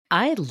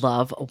I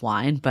love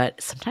wine,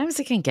 but sometimes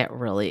it can get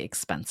really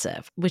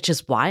expensive, which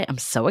is why I'm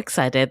so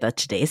excited that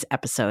today's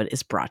episode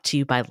is brought to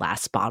you by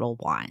Last Bottle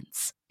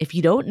Wines. If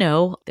you don't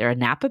know, they're a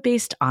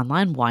Napa-based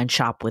online wine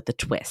shop with a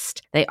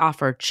twist. They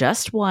offer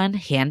just one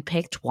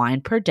hand-picked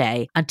wine per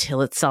day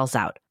until it sells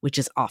out, which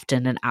is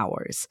often in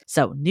hours.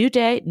 So new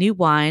day, new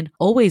wine,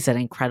 always at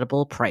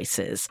incredible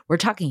prices. We're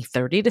talking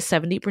 30 to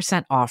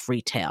 70% off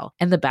retail.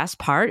 And the best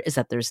part is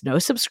that there's no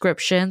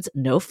subscriptions,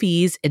 no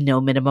fees, and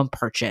no minimum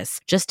purchase.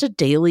 Just a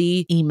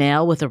daily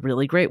email with a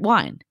really great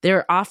wine.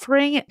 They're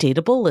offering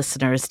Dateable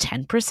listeners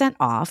 10%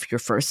 off your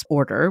first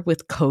order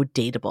with code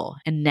Dateable.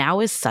 And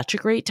now is such a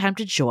great time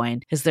to join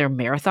as their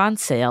marathon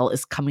sale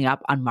is coming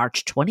up on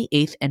March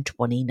 28th and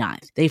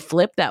 29th. They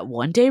flip that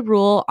one-day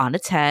rule on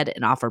its head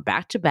and offer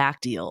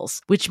back-to-back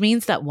deals, which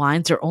means that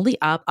wines are only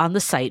up on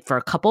the site for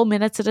a couple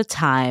minutes at a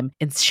time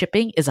and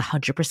shipping is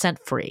 100%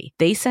 free.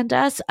 They sent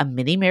us a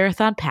mini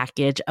marathon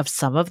package of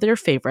some of their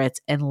favorites,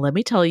 and let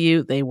me tell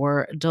you, they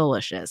were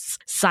delicious.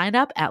 Sign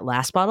up at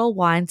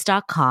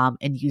lastbottlewines.com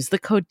and use the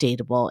code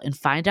Dateable and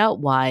find out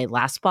why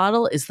Last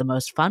Bottle is the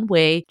most fun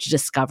way to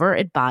discover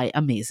and buy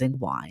amazing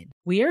wine.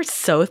 We are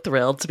so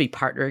thrilled to be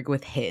partnering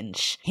with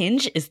Hinge.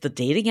 Hinge is the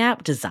dating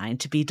app designed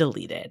to be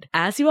deleted.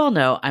 As you all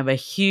know, I'm a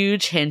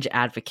huge Hinge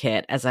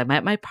advocate as I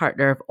met my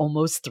partner of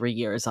almost 3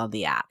 years on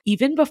the app.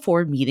 Even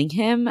before meeting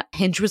him,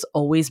 Hinge was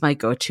always my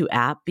go-to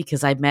app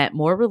because I met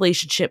more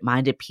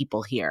relationship-minded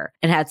people here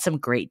and had some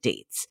great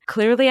dates.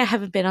 Clearly, I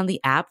haven't been on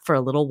the app for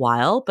a little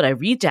while, but I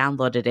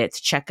re-downloaded it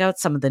to check out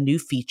some of the new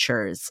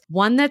features.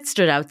 One that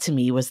stood out to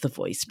me was the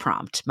voice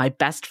prompt, my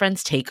best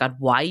friend's take on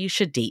why you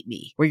should date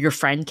me, where your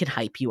friend can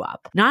hype you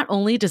up. Not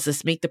only does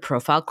this make the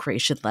profile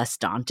creation less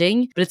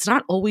daunting, but it's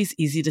not always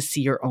easy to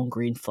see your own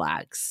green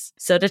flags.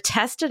 So to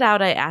test it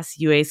out, I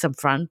asked Yue some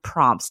fun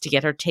prompts to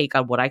get her take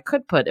on what I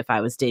could put if I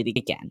was dating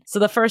again. So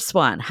the first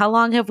one, how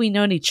long have we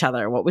known each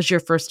other? What was your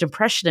first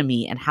impression of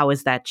me and how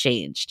has that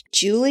changed?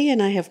 Julie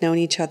and I have known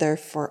each other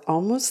for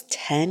almost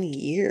 10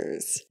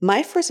 years.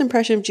 My first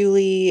impression of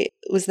Julie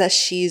was that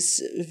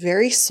she's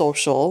very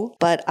social,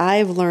 but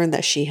I've learned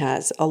that she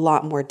has a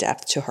lot more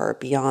depth to her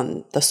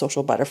beyond the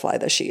social butterfly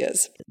that she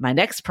is. My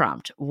next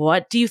prompt,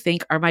 what do you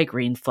think are my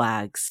green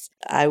flags?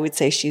 I would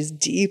say she's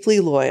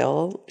deeply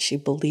loyal. She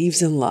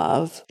believes in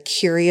love,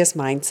 curious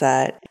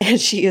mindset, and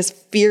she is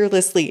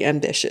fearlessly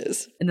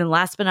ambitious. And then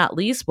last but not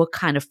least, what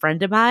kind of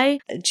friend am I?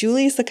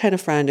 Julie is the kind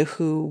of friend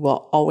who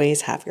will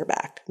always have your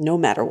back, no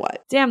matter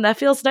what. Damn, that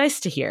feels nice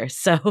to hear.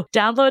 So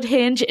download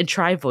Hinge and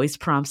try voice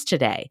prompts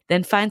today.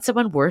 Then find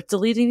someone worth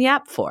deleting the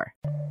app for.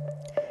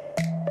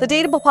 The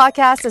Dateable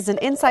podcast is an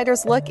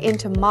insider's look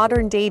into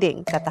modern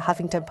dating that the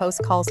Huffington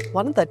Post calls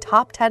one of the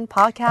top 10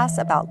 podcasts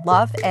about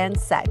love and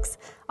sex.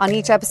 On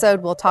each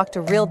episode, we'll talk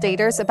to real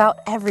daters about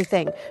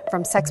everything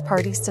from sex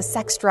parties to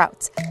sex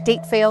droughts,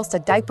 date fails to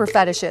diaper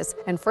fetishes,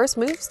 and first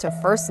moves to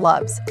first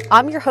loves.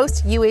 I'm your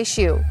host, Yue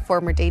Xu,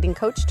 former dating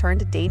coach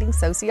turned dating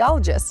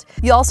sociologist.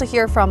 You'll also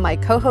hear from my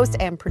co-host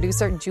and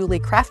producer, Julie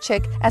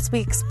Krafchick, as we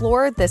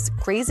explore this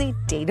crazy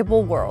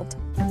dateable world.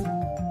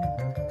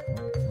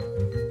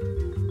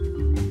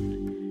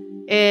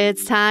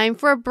 It's time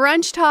for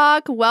Brunch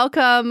Talk.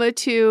 Welcome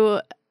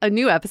to a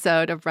new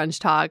episode of Brunch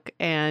Talk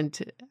and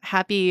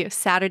happy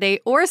Saturday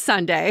or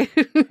Sunday.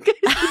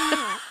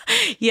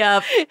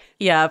 Yep.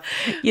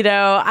 You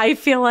know, I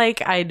feel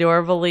like I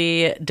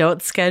normally don't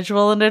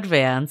schedule in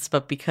advance,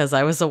 but because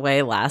I was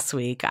away last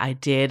week, I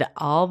did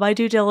all my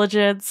due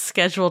diligence,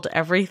 scheduled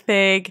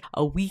everything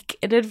a week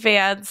in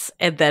advance,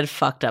 and then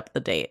fucked up the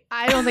date.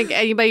 I don't think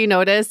anybody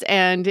noticed.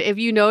 And if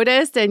you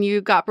noticed and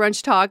you got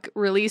Brunch Talk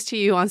released to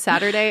you on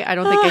Saturday, I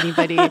don't think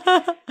anybody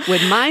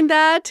would mind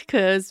that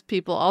because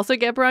people also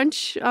get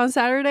brunch on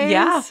Saturdays.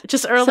 Yeah,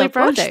 just early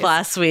brunch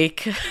last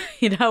week.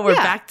 You know, we're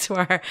back to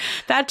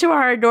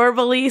our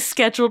normally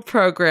scheduled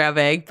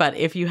programming. But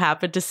if you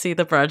happen to see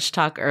the Brunch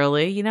Talk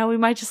early, you know, we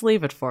might just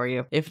leave it for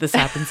you if this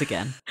happens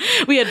again.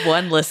 We had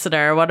one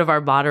listener, one of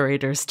our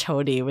moderators,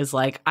 Tony, was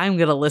like, I'm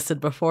going to listen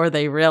before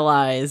they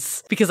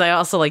realize, because I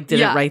also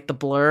didn't write the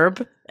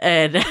blurb.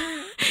 And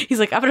he's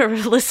like, I'm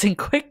going to listen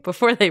quick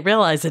before they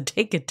realize and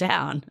take it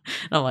down.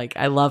 And I'm like,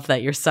 I love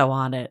that you're so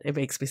on it. It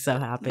makes me so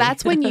happy.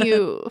 That's when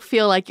you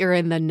feel like you're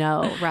in the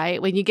know, right?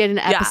 When you get an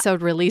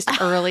episode released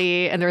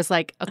early and there's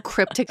a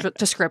cryptic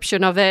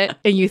description of it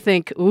and you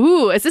think,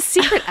 ooh, is this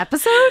a secret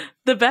episode?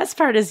 The best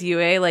part is Yue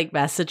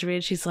messaged me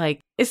and she's like,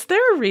 is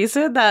there a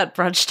reason that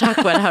Brunch Talk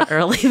went out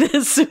early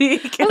this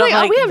week? And I'm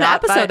like, we have an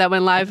episode that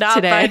went live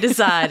today. Not by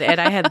design. And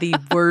I had the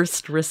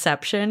worst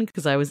reception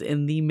because I was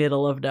in the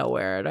middle of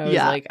nowhere. And I was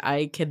like,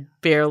 I can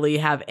barely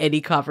have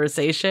any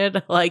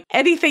conversation. Like,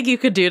 anything you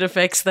could do to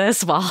fix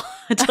this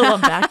until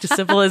I'm back to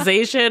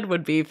civilization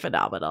would be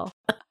phenomenal.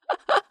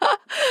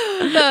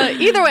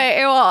 Either way,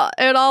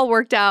 it all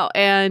worked out.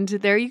 And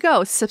there you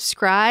go.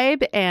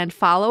 Subscribe and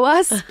follow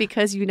us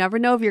because you never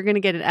know if you're going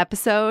to get an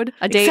episode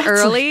a day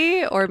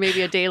early or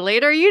maybe a day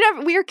later.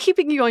 We are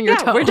keeping you on your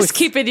toes. We're just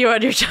keeping you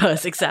on your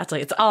toes.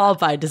 Exactly. It's all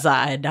by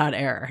design, not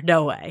error.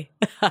 No way.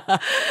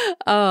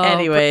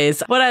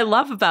 Anyways, what I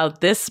love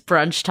about this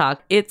brunch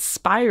talk, it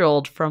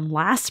spiraled from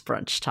last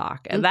brunch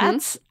talk. And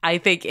that's, I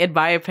think, in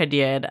my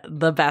opinion,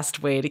 the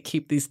best way to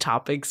keep these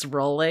topics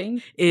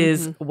rolling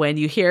is when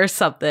you hear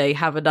something,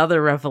 have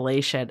another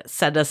revelation,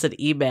 send us an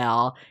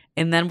email,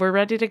 and then we're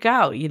ready to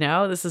go. You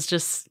know, this is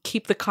just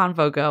keep the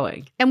convo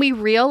going. And we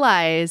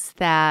realize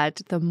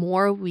that the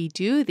more we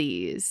do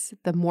these,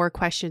 the more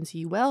questions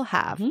you will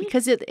have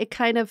because it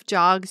kind of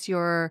jogs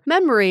your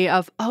memory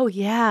of, oh,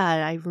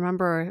 yeah, I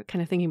remember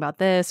kind of thinking about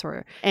this.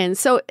 And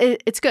so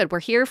it's good.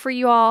 We're here for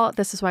you all.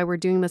 This is why we're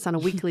doing this on a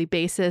weekly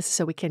basis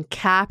so we can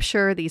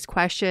capture these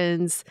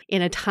questions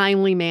in a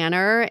timely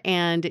manner.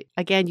 And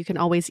again, you can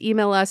always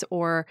email us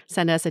or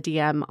send us a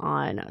DM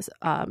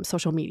on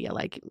social media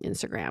like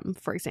Instagram,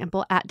 for example,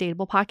 at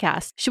Dateable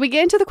Podcast. Should we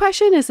get into the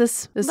question?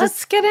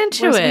 Let's get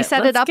into it. We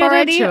set it up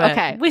already?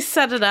 Okay. We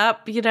set it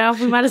up, you know,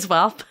 we might as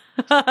well.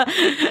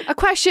 A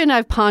question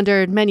I've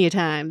pondered many a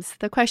times.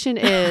 The question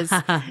is,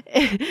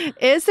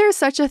 is there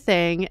such a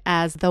thing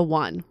as the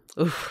one?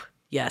 Oof.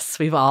 Yes,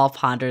 we've all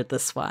pondered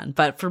this one.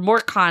 But for more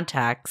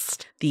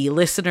context, the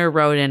listener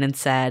wrote in and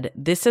said,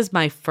 "This is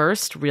my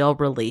first real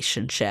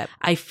relationship.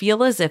 I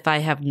feel as if I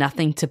have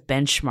nothing to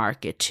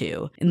benchmark it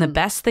to. And the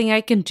best thing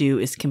I can do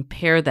is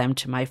compare them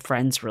to my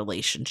friends'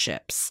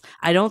 relationships.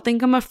 I don't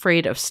think I'm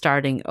afraid of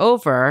starting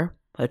over,"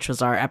 which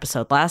was our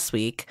episode last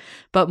week,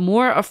 "but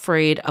more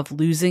afraid of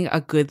losing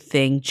a good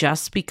thing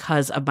just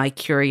because of my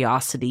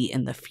curiosity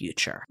in the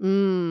future."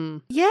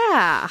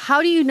 Yeah.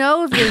 How do you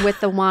know if you're with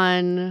the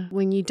one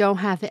when you don't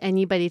have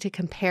anybody to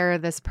compare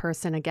this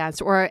person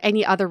against or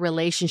any other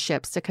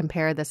relationships to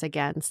compare this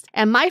against?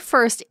 And my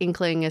first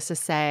inkling is to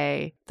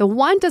say, the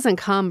one doesn't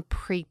come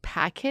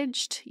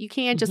pre-packaged. You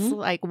can't just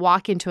like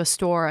walk into a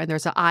store and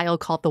there's an aisle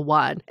called the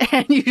one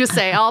and you just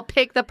say, I'll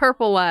pick the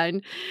purple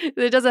one.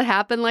 It doesn't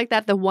happen like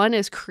that. The one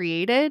is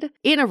created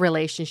in a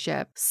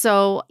relationship.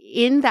 So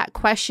in that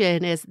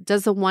question is,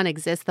 does the one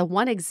exist? The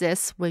one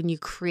exists when you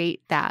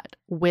create that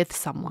with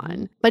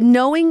someone. But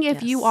knowing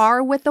if you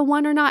are with the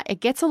one or not, it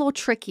gets a little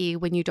tricky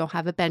when you don't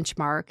have a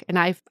benchmark. And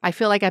I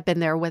feel like I've been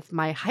there with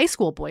my high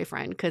school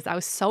boyfriend because I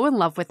was so in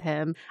love with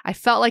him. I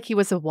felt like he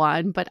was a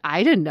one, but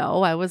I didn't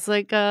know. I was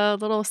like a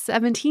little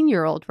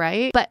 17-year-old,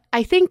 right? But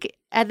I think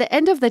at the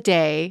end of the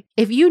day,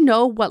 if you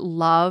know what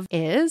love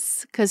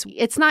is, because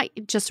it's not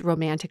just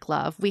romantic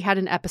love. We had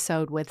an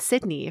episode with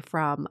Sydney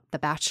from The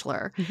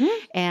Bachelor,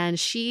 and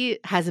she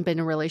hasn't been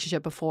in a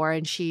relationship before,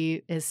 and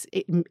she is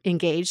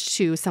engaged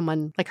to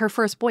someone like her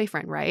first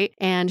boyfriend, right?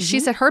 And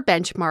she said her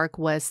benchmark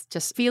was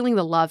just feeling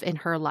the love in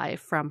her life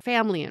from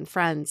family and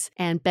friends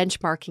and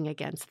benchmarking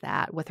against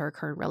that with her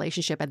current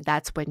relationship. And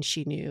that's when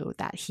she knew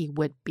that he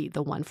would be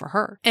the one for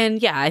her.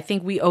 And yeah, I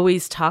think we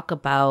always talk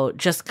about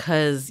just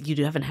because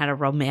you haven't had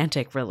a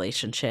romantic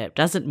relationship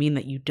doesn't mean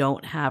that you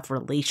don't have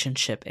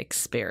relationship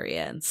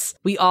experience.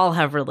 We all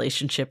have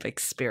relationship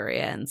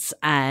experience,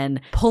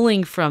 and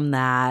pulling from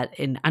that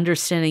and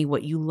understanding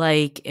what you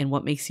like and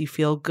what makes you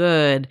feel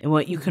good and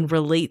what you can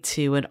relate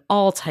to in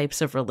all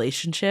types of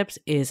relationships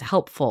is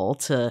helpful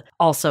to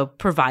also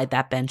provide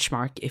that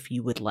benchmark if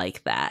you would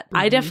like that.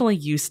 I definitely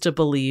used to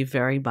believe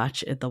very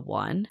much in the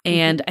one,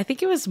 and I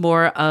think it was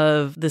more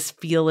of this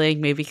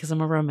feeling, maybe because I'm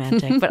a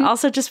romantic, but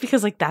also just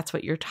because like that's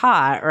what you're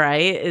taught,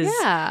 right? Is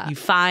you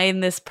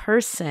find this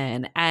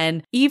person.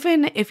 And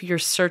even if you're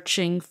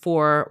searching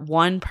for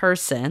one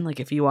person, like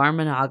if you are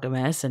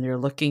monogamous and you're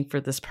looking for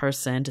this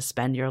person to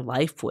spend your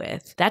life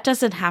with, that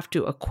doesn't have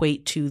to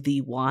equate to the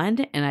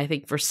one. And I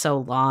think for so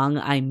long,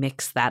 I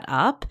mixed that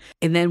up.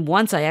 And then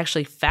once I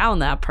actually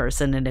found that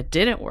person and it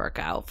didn't work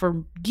out,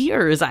 for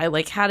years, I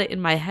like had it in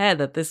my head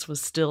that this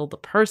was still the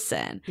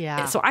person.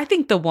 Yeah. So I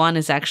think the one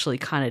is actually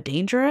kind of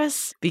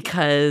dangerous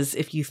because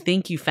if you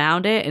think you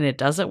found it and it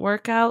doesn't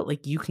work out,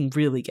 like you can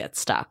really get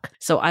stuck.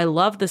 So I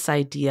love this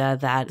idea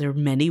that there are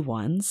many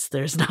ones.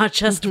 There's not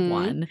just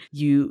one.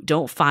 You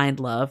don't find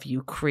love,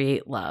 you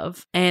create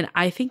love. And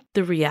I think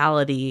the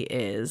reality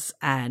is,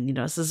 and you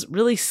know, this is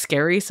really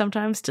scary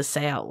sometimes to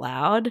say out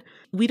loud,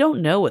 we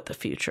don't know what the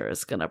future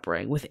is going to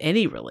bring with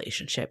any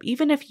relationship.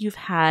 Even if you've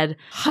had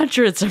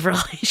hundreds of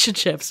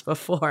relationships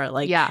before,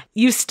 like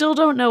you still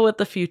don't know what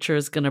the future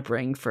is going to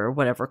bring for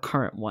whatever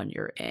current one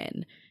you're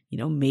in. You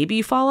know, maybe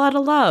you fall out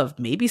of love.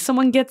 Maybe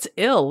someone gets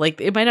ill.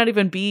 Like it might not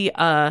even be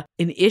an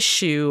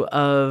issue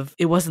of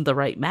it wasn't the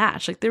right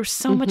match. Like there's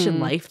so much in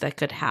life that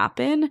could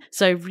happen.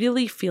 So I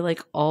really feel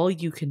like all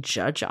you can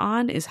judge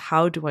on is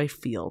how do I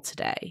feel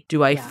today?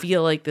 Do I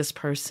feel like this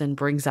person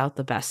brings out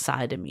the best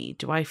side of me?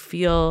 Do I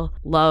feel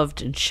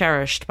loved and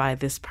cherished by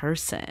this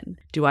person?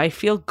 Do I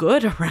feel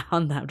good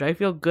around them? Do I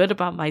feel good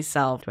about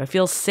myself? Do I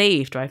feel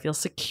safe? Do I feel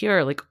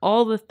secure? Like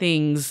all the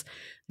things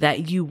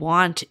that you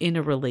want in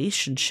a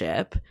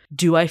relationship,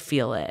 do I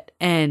feel it?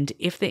 And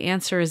if the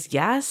answer is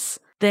yes,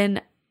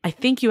 then I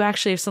think you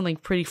actually have something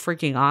pretty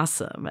freaking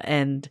awesome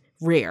and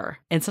rare.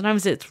 And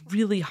sometimes it's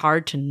really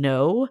hard to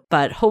know,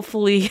 but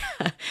hopefully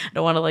I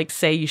don't want to like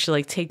say you should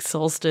like take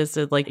solstice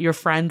and like your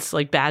friends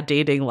like bad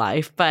dating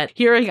life, but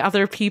hearing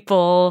other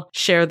people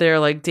share their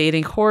like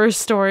dating horror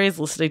stories,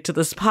 listening to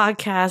this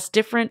podcast,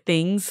 different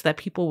things that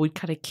people would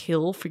kind of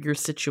kill for your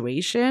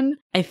situation.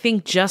 I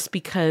think just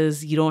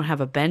because you don't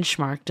have a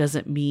benchmark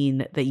doesn't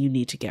mean that you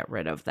need to get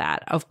rid of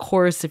that. Of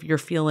course, if you're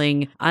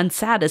feeling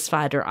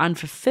unsatisfied or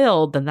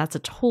unfulfilled, then that's a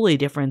totally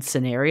different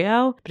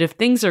scenario. But if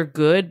things are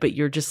good, but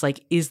you're just like,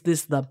 is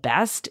this the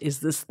best? Is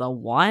this the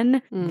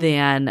one?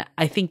 Then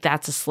I think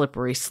that's a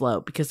slippery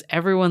slope because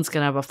everyone's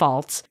going to have a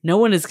fault. No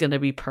one is going to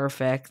be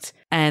perfect.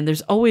 And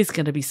there's always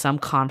going to be some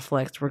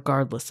conflict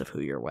regardless of who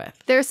you're with.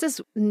 There's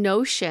this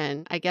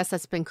notion, I guess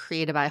that's been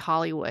created by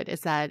Hollywood,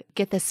 is that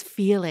get this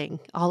feeling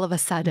all of a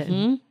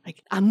sudden,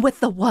 like I'm with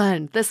the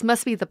one. This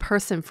must be the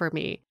person for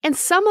me. And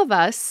some of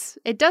us,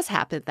 it does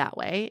happen that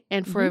way.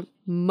 And for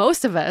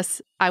most of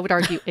us, I would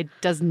argue it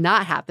does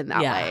not happen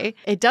that way.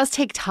 It does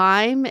take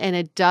time and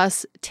it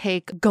does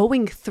take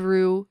going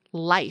through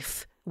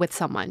life with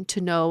someone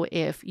to know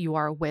if you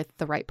are with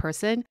the right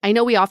person. I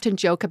know we often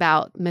joke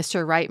about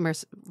Mr. Right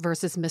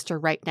versus Mr.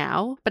 Right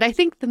Now, but I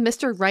think the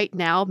Mr. Right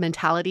Now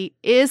mentality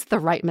is the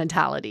right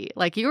mentality.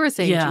 Like you were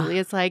saying, Julie,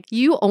 it's like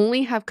you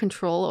only have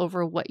control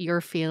over what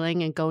you're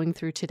feeling and going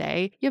through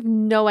today. You have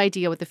no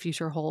idea what the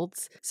future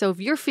holds. So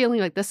if you're feeling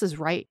like this is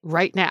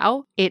right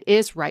now, it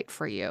is right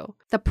for you.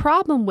 The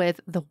problem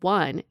with the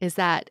one is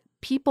that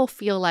people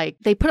feel like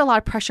they put a lot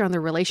of pressure on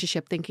their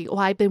relationship thinking, oh,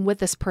 I've been with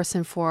this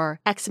person for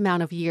X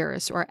amount of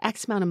years or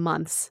X amount of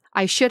months.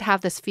 I should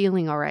have this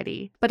feeling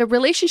already. But a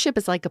relationship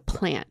is like a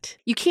plant.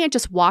 You can't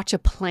just watch a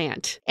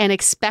plant and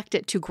expect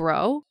it to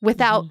grow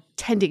without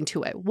tending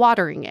to it,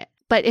 watering it.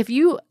 But if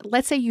you,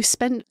 let's say you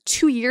spend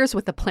 2 years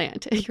with a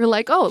plant and you're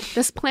like, oh,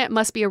 this plant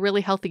must be a really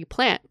healthy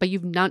plant, but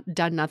you've not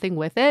done nothing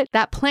with it,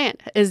 that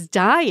plant is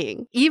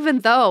dying,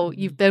 even though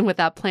you've been with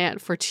that plant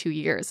for 2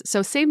 years.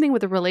 So same thing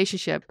with a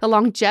relationship. The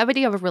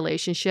longevity of a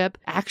relationship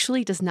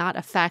actually does not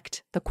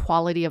affect the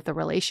quality of the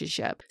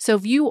relationship. So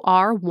if you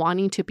are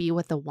wanting to be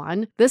with the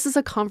one, this is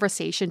a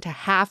conversation to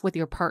have with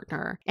your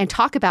partner and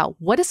talk about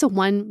what does the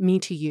one mean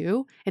to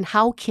you and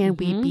how can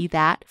we be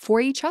that for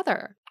each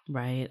other?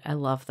 Right. I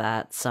love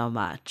that so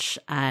much.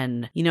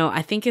 And, you know,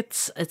 I think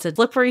it's a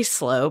slippery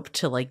slope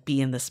to like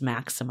be in this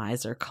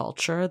maximizer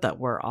culture that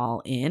we're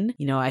all in.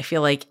 You know, I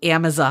feel like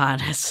Amazon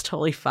has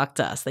totally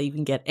fucked us that you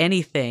can get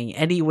anything,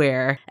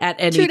 anywhere, at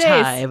any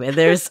time. And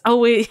there's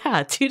always,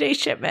 2-day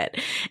shipment.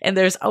 And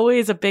there's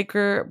always a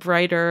bigger,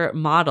 brighter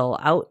model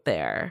out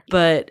there.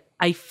 But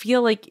I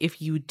feel like if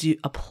you do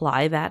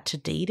apply that to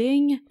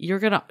dating, you're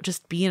going to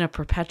just be in a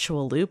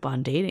perpetual loop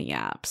on dating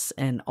apps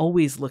and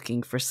always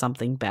looking for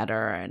something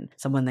better and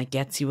someone that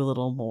gets you a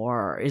little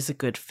more or is a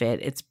good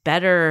fit. It's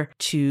better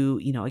to,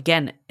 you know,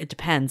 again, it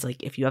depends.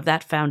 Like if you have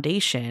that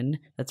foundation,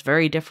 that's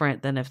very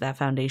different than if that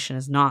foundation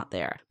is not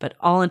there. But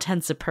all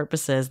intents and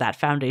purposes, that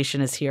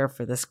foundation is here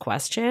for this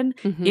question.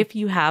 If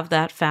you have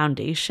that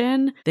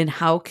foundation, then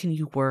how can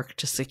you work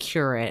to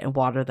secure it and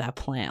water that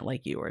plant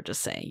like you were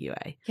just saying, Yue?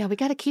 Yeah, we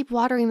got to keep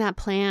watering that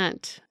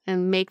plant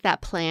and make that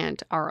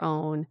plant our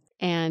own.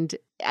 And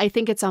I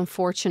think it's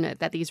unfortunate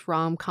that these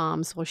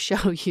rom-coms will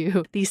show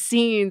you these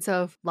scenes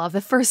of love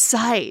at first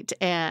sight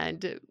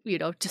and, you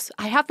know, just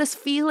I have this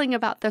feeling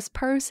about this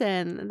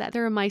person that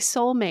they're my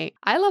soulmate.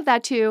 I love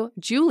that too.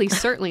 Julie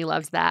certainly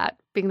loves that,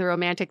 being the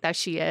romantic that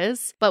she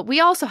is. But we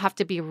also have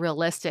to be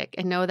realistic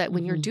and know that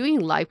when you're doing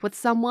life with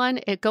someone,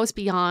 it goes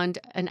beyond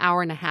an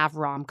hour-and-a-half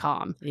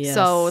rom-com. Yes.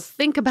 So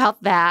think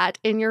about that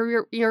in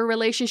your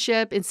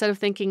relationship. Instead of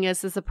thinking,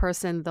 is this a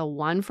person the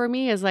one for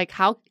me? Is like,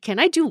 how can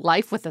I do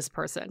life with this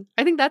person?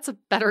 I think that's a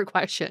better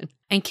question.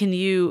 And can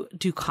you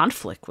do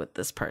conflict with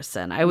this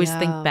person? I always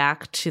think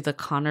back to the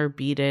Connor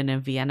Beaton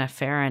and Vienna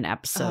Farron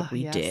episode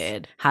we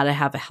did, how to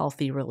have a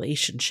healthy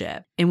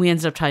relationship. And we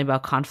ended up talking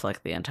about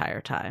conflict the entire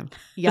time.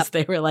 Yep.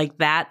 They were like,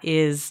 that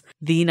is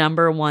the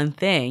number one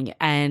thing.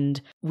 And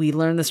we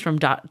learned this from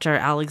Dr.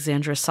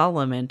 Alexandra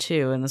Solomon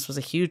too. And this was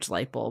a huge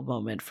light bulb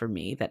moment for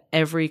me that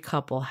every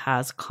couple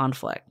has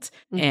conflict.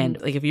 And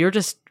like, if you're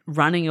just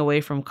running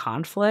away from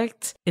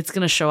conflict, it's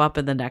going to show up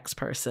in the next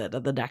person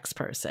and the next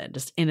person,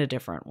 just in a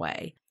different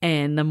way.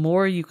 And the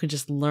more you can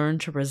just learn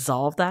to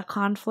resolve that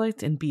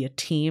conflict and be a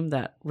team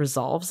that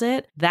resolves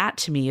it, that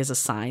to me is a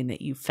sign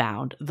that you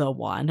found the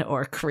one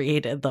or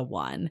created the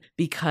one,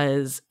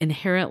 because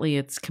inherently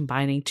it's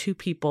combining two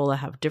people that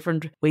have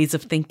different ways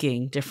of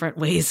thinking, different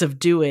ways of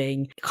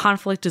doing.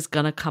 Conflict is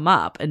going to come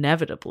up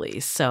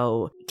inevitably.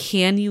 So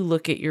can you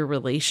look at your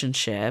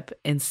relationship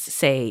and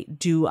say,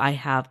 do I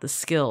have the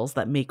skills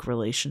that make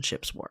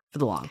relationships work for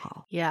the long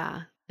haul?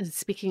 Yeah.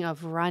 Speaking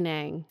of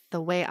running, the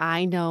way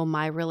I know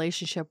my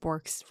relationship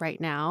works right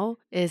now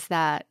is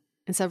that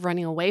instead of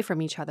running away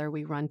from each other,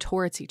 we run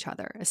towards each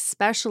other,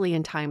 especially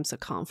in times of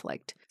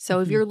conflict. So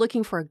if you're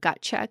looking for a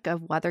gut check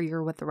of whether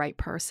you're with the right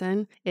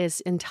person, is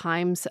in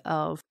times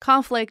of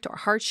conflict or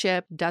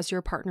hardship, does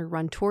your partner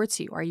run towards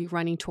you? Are you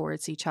running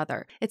towards each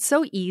other? It's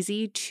so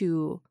easy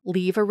to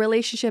leave a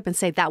relationship and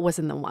say, that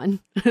wasn't the one.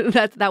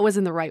 that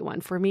wasn't the right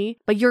one for me.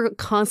 But you're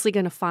constantly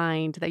going to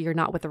find that you're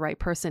not with the right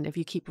person if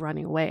you keep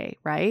running away,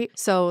 right?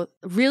 So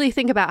really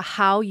think about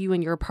how you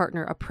and your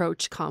partner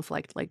approach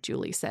conflict, like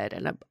Julie said,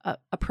 and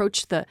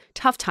approach the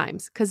tough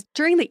times. Because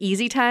during the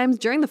easy times,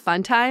 during the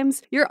fun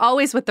times, you're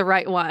always with the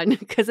right one.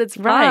 Because it's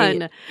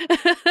fun.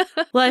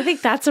 Well, I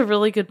think that's a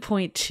really good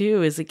point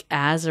too, is like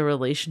as a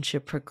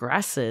relationship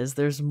progresses,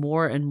 there's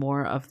more and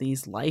more of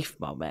these life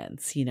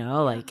moments, you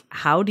know, like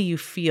how do you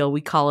feel? We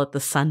call it the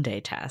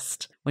Sunday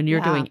test. When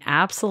you're doing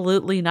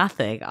absolutely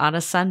nothing on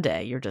a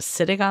Sunday, you're just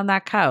sitting on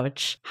that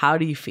couch. How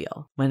do you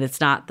feel when it's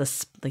not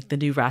like the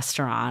new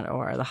restaurant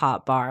or the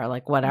hot bar,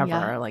 like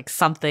whatever, like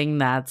something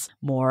that's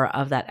more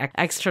of that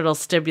external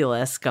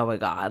stimulus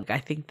going on? I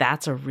think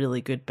that's a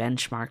really good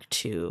benchmark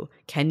too.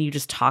 Can you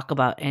just talk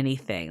about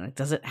anything? Like,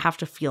 does it have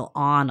to feel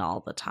on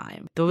all the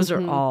time? Those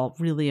are all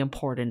really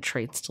important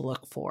traits to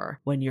look for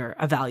when you're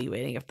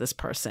evaluating if this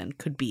person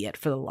could be it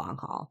for the long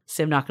haul.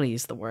 So I'm not going to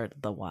use the word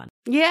the one.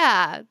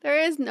 Yeah, there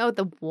is no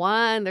the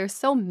one. There's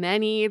so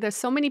many. There's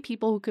so many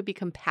people who could be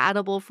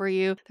compatible for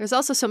you. There's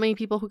also so many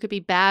people who could be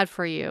bad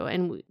for you.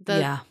 And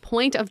the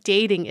point of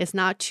dating is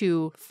not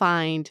to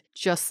find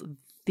just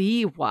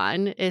the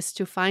one, is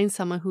to find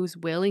someone who's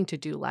willing to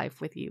do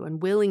life with you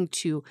and willing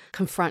to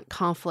confront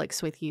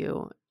conflicts with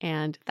you.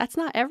 And that's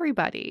not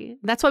everybody.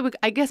 That's why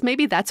I guess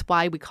maybe that's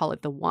why we call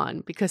it the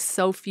one, because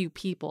so few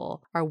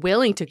people are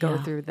willing to go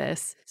through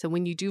this. So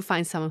when you do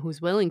find someone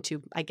who's willing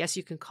to, I guess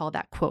you can call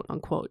that quote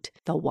unquote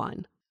the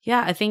one.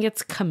 Yeah, I think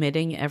it's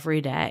committing every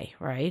day,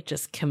 right?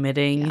 Just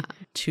committing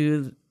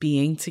to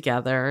being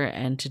together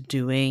and to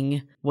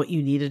doing what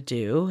you need to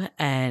do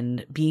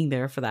and being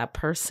there for that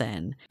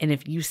person. And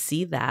if you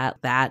see that,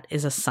 that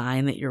is a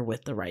sign that you're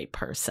with the right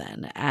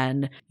person.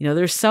 And, you know,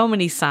 there's so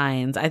many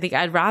signs. I think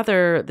I'd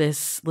rather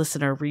this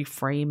listener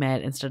reframe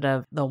it instead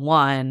of the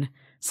one,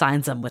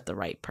 signs I'm with the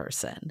right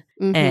person.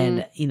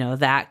 And, you know,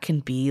 that can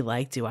be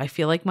like, do I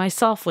feel like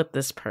myself with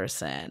this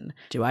person?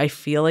 Do I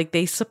feel like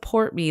they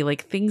support me?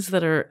 Like things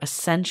that are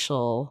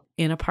essential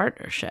in a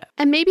partnership.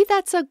 And maybe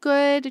that's a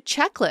good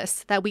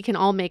checklist that we can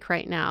all make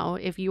right now.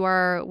 If you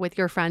are with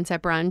your friends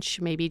at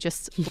brunch, maybe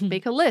just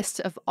make a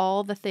list of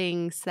all the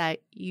things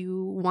that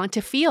you want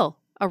to feel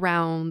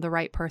around the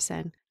right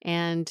person.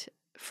 And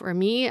for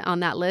me on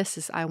that list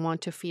is I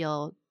want to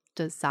feel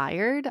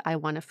desired. I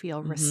want to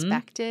feel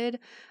respected.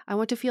 I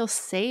want to feel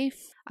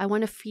safe. I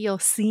want to feel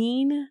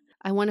seen.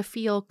 I want to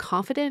feel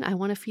confident. I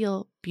want to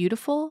feel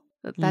beautiful.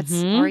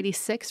 That's already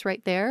 6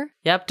 right there.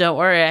 Yep. Don't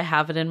worry. I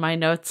have it in my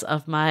notes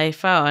of my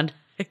phone.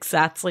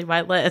 Exactly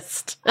my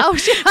list. Oh,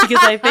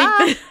 because I think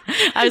that,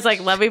 I was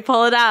like, let me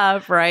pull it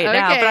up right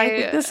now. But I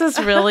think this is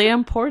really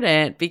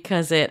important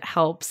because it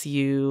helps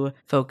you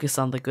focus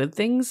on the good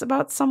things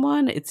about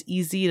someone. It's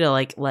easy to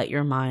like let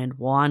your mind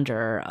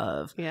wander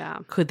of,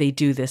 could they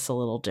do this a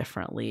little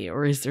differently?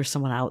 Or is there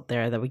someone out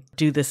there that would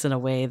do this in a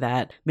way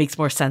that makes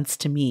more sense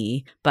to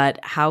me? But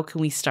how can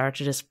we start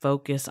to just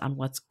focus on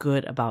what's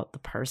good about the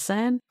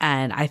person?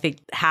 And I think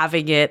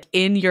having it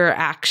in your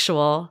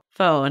actual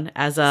phone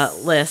as a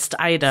list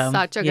item.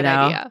 Such a good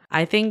idea.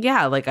 I think,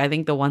 I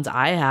think the ones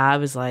I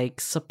have is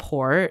like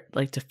support,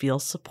 like to feel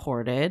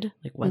supported,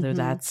 like whether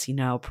that's, you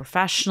know,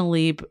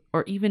 professionally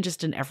or even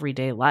just in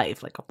everyday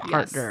life, like a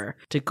partner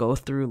to go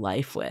through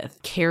life with.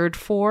 Cared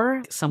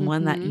for,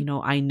 someone that, you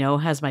know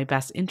has my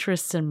best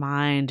interests in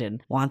mind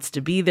and wants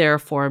to be there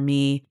for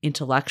me.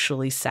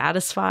 Intellectually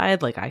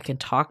satisfied, like I can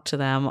talk to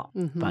them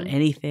about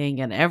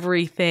anything and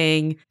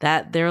everything,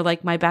 that they're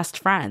like my best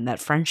friend, that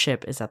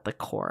friendship is at the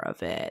core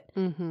of it.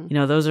 You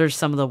know, those are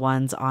some of the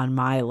ones on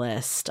my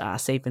list.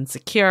 Safe and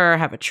secure,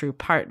 have a true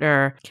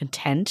partner,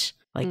 content,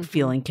 like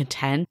feeling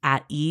content,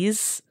 at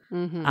ease.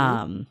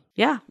 And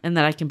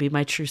that I can be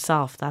my true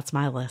self. That's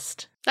my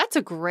list. That's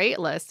a great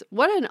list.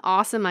 What an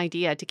awesome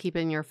idea to keep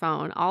in your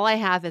phone. All I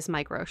have is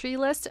my grocery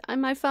list on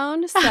my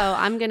phone, so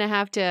I'm going to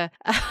have to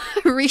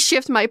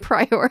reshift my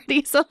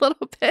priorities a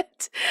little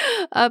bit.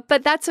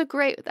 But that's a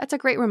great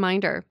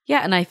reminder. Yeah,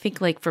 and I think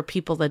like for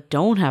people that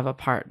don't have a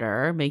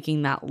partner,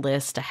 making that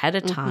list ahead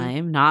of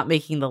time, not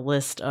making the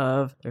list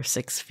of their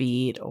 6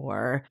 feet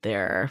or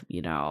their,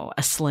 you know,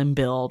 a slim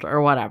build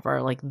or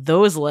whatever, like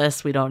those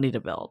lists we don't need to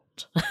build.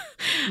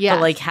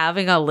 But like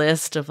having a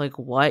list of like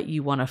what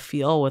you want to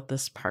feel with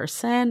this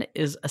person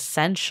is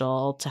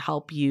essential to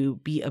help you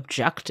be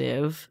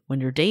objective when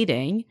you're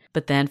dating.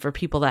 But then for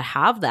people that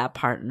have that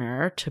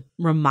partner, to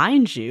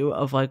remind you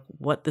of like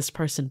what this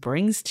person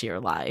brings to your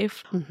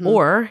life.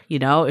 Or, you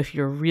know, if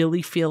you're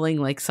really feeling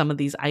like some of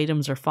these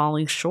items are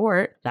falling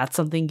short, that's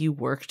something you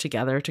work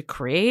together to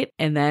create.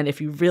 And then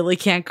if you really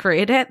can't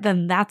create it,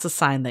 then that's a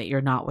sign that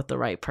you're not with the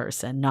right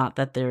person, not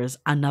that there's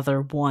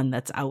another one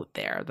that's out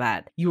there,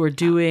 that you are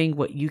doing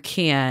what you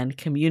can and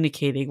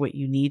communicating what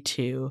you need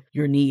to,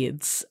 your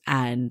needs,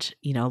 and,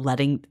 you know,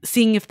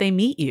 seeing if they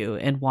meet you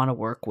and want to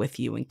work with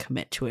you and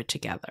commit to it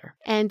together.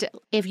 And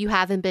if you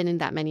haven't been in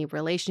that many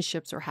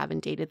relationships or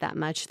haven't dated that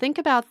much, think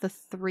about the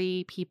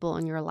 3 people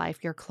in your life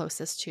you're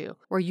closest to,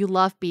 or you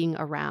love being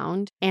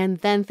around, and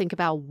then think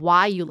about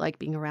why you like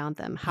being around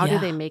them. How do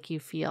they make you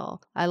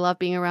feel? I love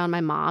being around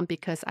my mom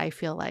because I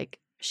feel like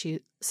she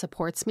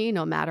supports me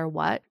no matter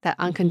what. That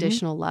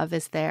unconditional love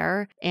is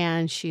there,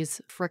 and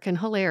she's freaking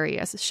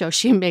hilarious. So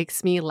she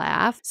makes me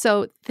laugh.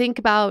 So think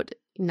about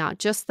not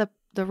just the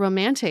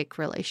romantic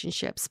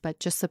relationships, but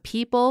just the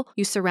people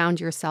you surround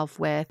yourself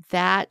with.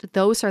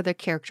 Those are the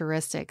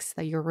characteristics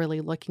that you're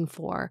really looking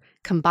for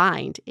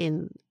combined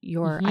in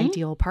your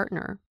ideal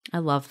partner. I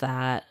love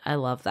that. I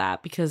love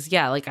that because,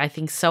 yeah, like I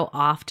think so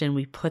often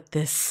we put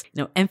this,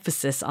 you know,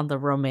 emphasis on the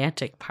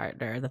romantic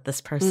partner that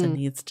this person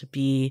needs to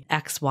be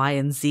X, Y,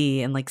 and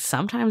Z. And like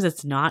sometimes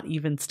it's not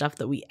even stuff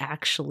that we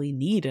actually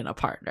need in a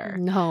partner.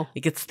 No.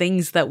 Like it's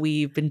things that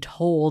we've been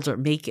told or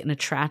make an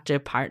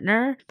attractive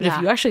partner. But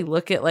if you actually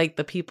look at like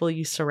the people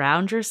you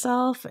surround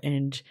yourself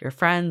and your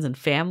friends and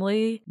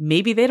family,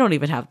 maybe they don't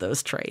even have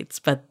those traits,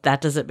 but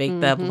that doesn't make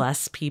them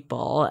less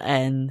people.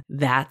 And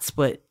that's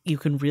what you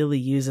can really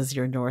use as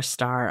your North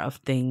Star of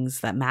things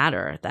that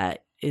matter.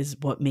 That is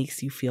what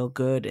makes you feel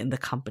good in the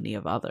company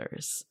of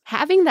others.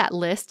 Having that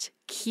list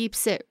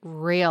keeps it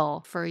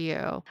real for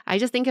you. I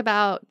just think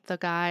about the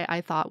guy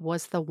I thought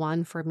was the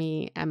one for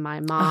me, and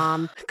my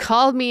mom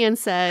called me and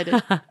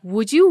said,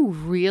 would you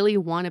really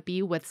want to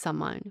be with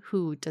someone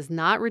who does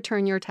not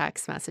return your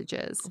text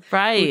messages,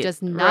 who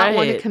does not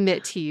want to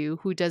commit to you,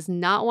 who does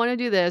not want to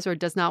do this or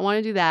does not want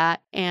to do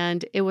that?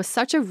 And it was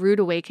such a rude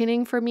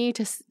awakening for me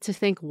to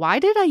think, why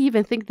did I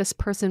even think this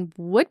person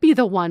would be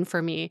the one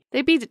for me?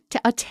 They'd be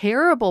a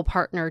terrible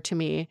partner to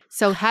me.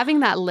 So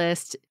having that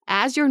list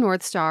as your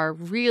North Star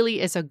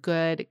really is a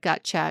good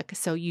gut check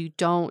so you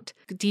don't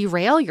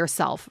derail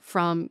yourself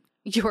from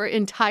your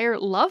entire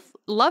love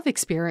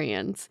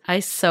experience.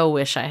 I so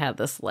wish I had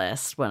this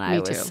list when I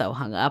was so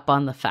hung up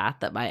on the fact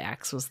that my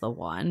ex was the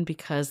one,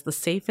 because the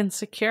safe and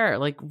secure,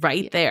 like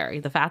there,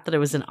 the fact that it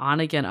was an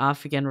on again,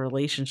 off again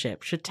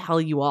relationship should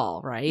tell you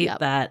all, right?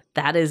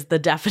 That is the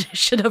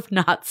definition of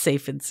not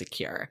safe and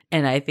secure.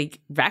 And I think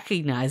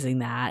recognizing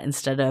that,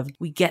 instead of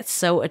we get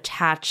so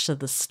attached to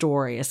the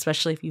story,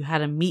 especially if you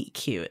had a meet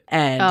cute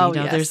and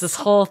there's this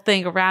whole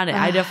thing around it.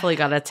 I definitely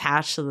got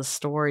attached to the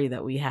story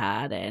that we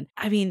had. And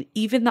I mean,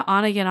 even the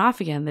on again,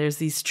 off again, there's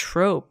these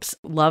tropes.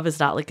 Love is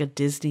not like a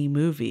Disney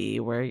movie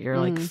where you're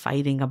like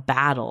fighting a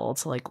battle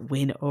to like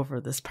win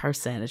over this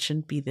person. It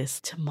shouldn't be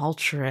this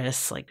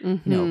tumultuous, like, you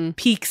know,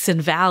 peaks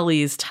and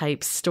valleys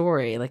type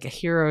story, like a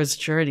hero's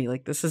journey.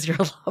 Like this is your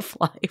love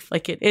life.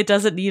 Like it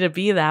doesn't need to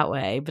be that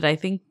way. But I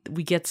think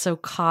we get so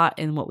caught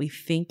in what we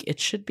think it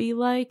should be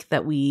like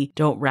that we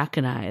don't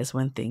recognize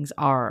when things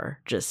are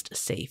just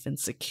safe and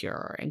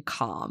secure and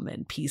calm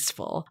and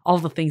peaceful. All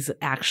the things that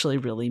actually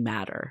really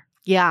matter.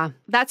 Yeah,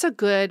 that's a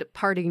good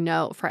parting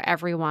note for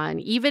everyone.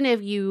 Even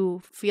if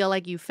you feel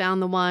like you found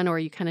the one or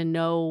you kind of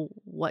know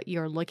what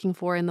you're looking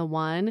for in the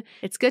one,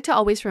 it's good to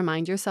always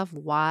remind yourself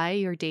why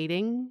you're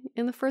dating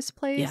in the first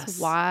place. Yes.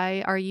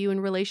 Why are you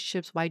in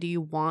relationships? Why do you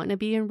want to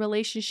be in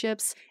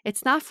relationships?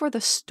 It's not for the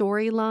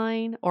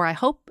storyline, or I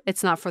hope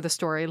it's not for the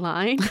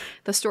storyline.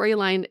 The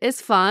storyline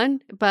is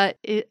fun, but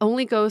it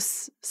only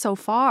goes so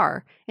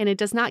far and it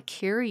does not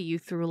carry you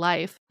through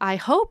life. I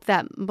hope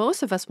that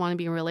most of us want to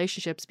be in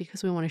relationships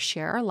because we want to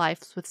share our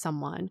lives with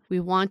someone.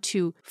 We want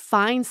to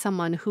find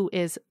someone who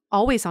is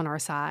always on our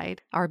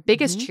side, our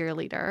biggest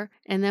cheerleader,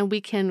 and then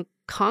we can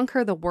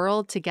conquer the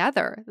world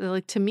together.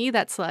 Like, to me,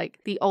 that's like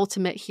the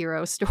ultimate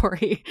hero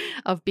story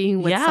of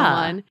being with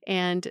someone.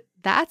 And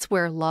that's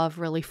where love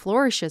really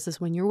flourishes, is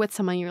when you're with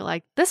someone, you're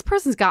like, this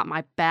person's got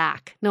my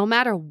back. No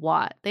matter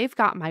what, they've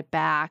got my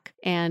back.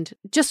 And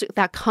just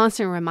that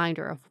constant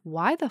reminder of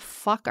why the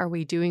fuck are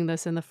we doing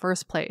this in the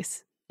first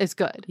place is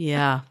good.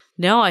 Yeah.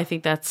 No, I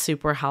think that's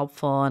super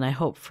helpful. And I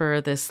hope for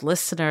this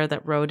listener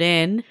that wrote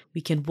in, we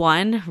can,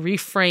 one,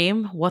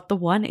 reframe what the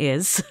one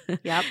is.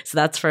 Yep. So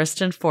that's first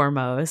and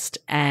foremost.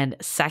 And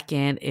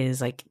second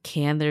is like,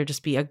 can there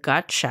just be a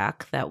gut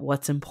check that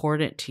what's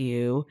important to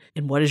you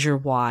and what is your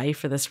why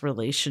for this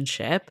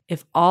relationship?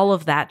 If all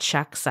of that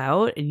checks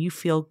out and you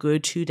feel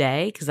good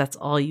today, because that's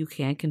all you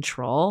can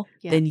control,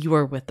 then you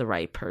are with the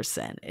right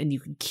person and you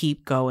can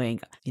keep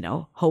going, you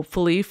know,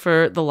 hopefully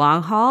for the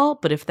long haul.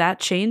 But if that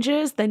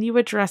changes, then you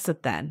address it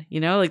then, you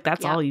know, like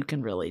that's all you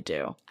can really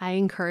do. I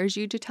encourage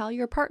you to tell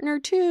your partner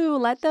too.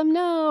 Let them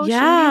know. Yeah.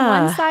 Shouldn't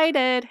be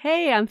one-sided.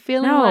 Hey, I'm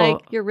feeling like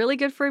you're really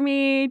good for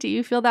me. Do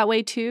you feel that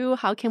way too?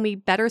 How can we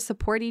better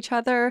support each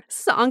other?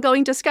 This is an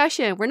ongoing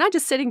discussion. We're not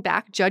just sitting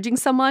back judging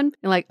someone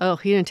and like, oh,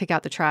 he didn't take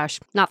out the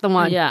trash. Not the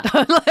one. Yeah.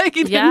 No,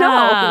 we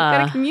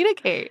gotta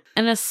communicate.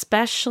 And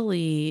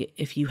especially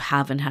if you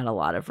haven't had a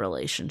lot of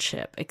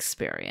relationship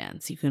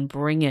experience, you can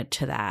bring it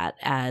to that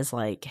as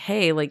like,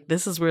 hey, like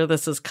this is where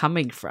this is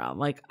coming from.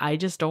 Like, I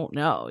just don't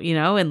know, you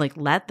know, and like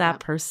let that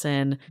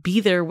person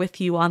be there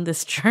with you on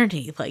this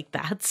journey. Like,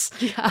 that's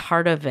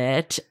part of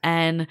it.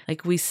 And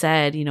like we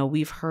said, you know,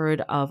 we've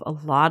heard of a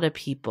lot of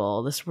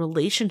people, this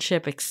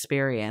relationship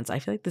experience. I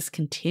feel like this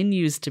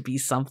continues to be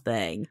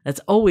something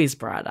that's always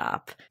brought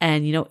up.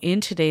 And, you know,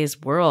 in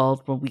today's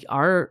world, when we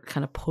are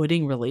kind of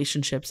putting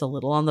relationships a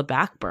little on the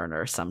back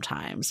burner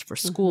sometimes for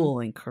school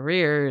and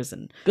careers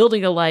and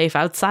building a life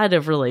outside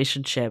of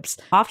relationships,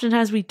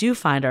 oftentimes we do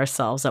find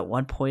ourselves at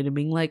one point and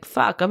being like,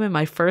 fuck, I'm in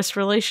my first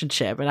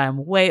relationship and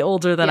I'm way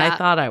older than I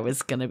thought I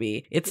was going to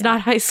be. It's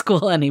not high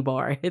school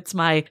anymore. It's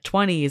my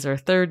 20s or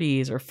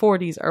 30s or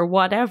 40s or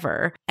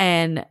whatever.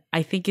 And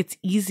I think it's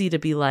easy to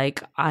be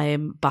like,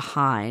 I'm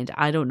behind.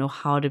 I don't know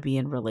how to be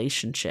in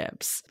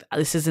relationships.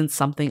 This isn't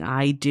something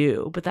I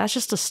do. But that's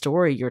just a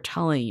story you're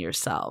telling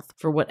yourself.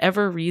 For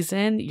whatever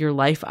reason, your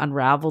life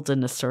unraveled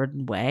in a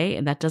certain way,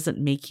 and that doesn't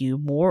make you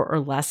more or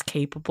less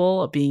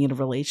capable of being in a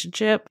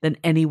relationship than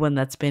anyone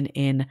that's been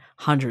in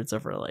hundreds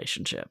of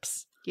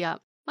relationships. Yeah.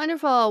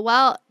 Wonderful.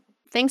 Well,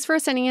 thanks for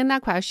sending in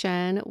that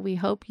question. We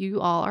hope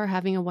you all are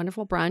having a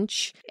wonderful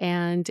brunch.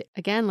 And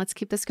again, let's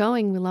keep this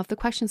going. We love the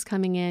questions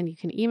coming in. You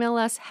can email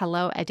us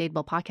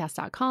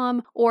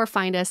hello@dateablepodcast.com or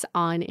find us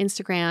on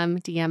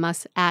Instagram, DM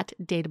us at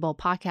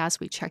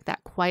dateablepodcast. We check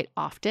that quite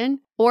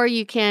often. Or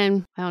you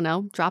can, I don't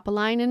know, drop a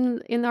line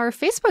in our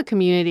Facebook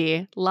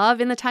community,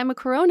 Love in the Time of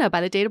Corona by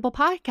the Dateable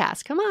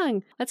Podcast. Come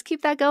on, let's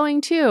keep that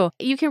going too.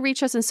 You can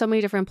reach us in so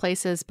many different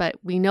places, but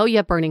we know you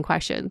have burning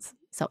questions.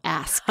 So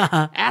ask,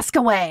 ask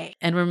away.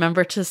 And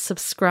remember to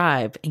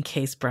subscribe in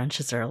case brunch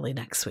is early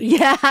next week.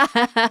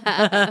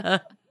 Yeah.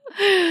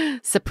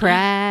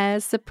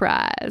 Surprise,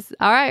 surprise.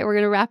 All right, we're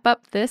going to wrap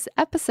up this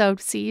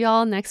episode. See you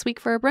all next week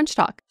for a brunch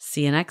talk.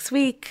 See you next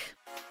week.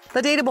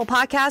 The Dateable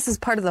Podcast is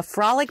part of the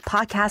Frolic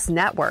Podcast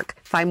Network.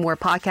 Find more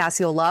podcasts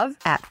you'll love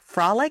at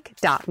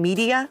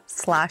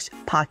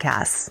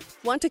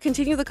frolic.media/podcasts. Want to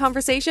continue the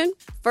conversation?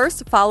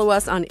 First, follow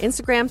us on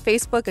Instagram,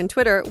 Facebook, and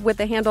Twitter with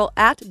the handle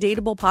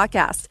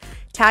 @DateablePodcast.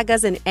 Tag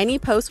us in any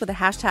post with the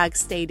hashtag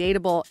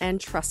StayDateable,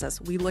 and trust us,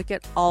 we look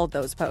at all of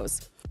those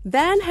posts.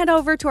 Then head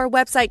over to our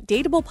website,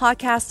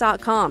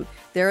 dateablepodcast.com.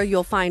 There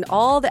you'll find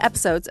all the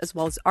episodes as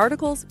well as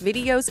articles,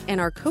 videos,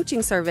 and our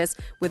coaching service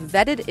with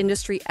vetted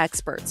industry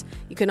experts.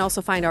 You can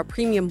also find our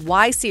premium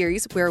Why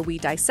series where we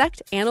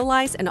dissect,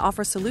 analyze, and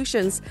offer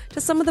solutions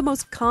to some of the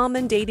most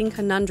common dating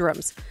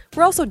conundrums.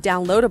 We're also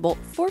downloadable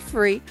for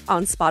free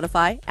on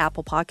Spotify,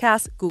 Apple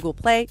Podcasts, Google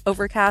Play,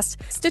 Overcast,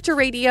 Stitcher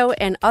Radio,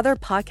 and other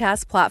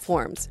podcast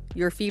platforms.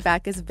 Your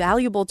feedback is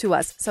valuable to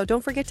us, so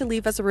don't forget to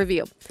leave us a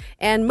review.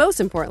 And most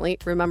importantly,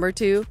 remember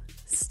to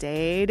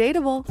stay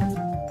dateable.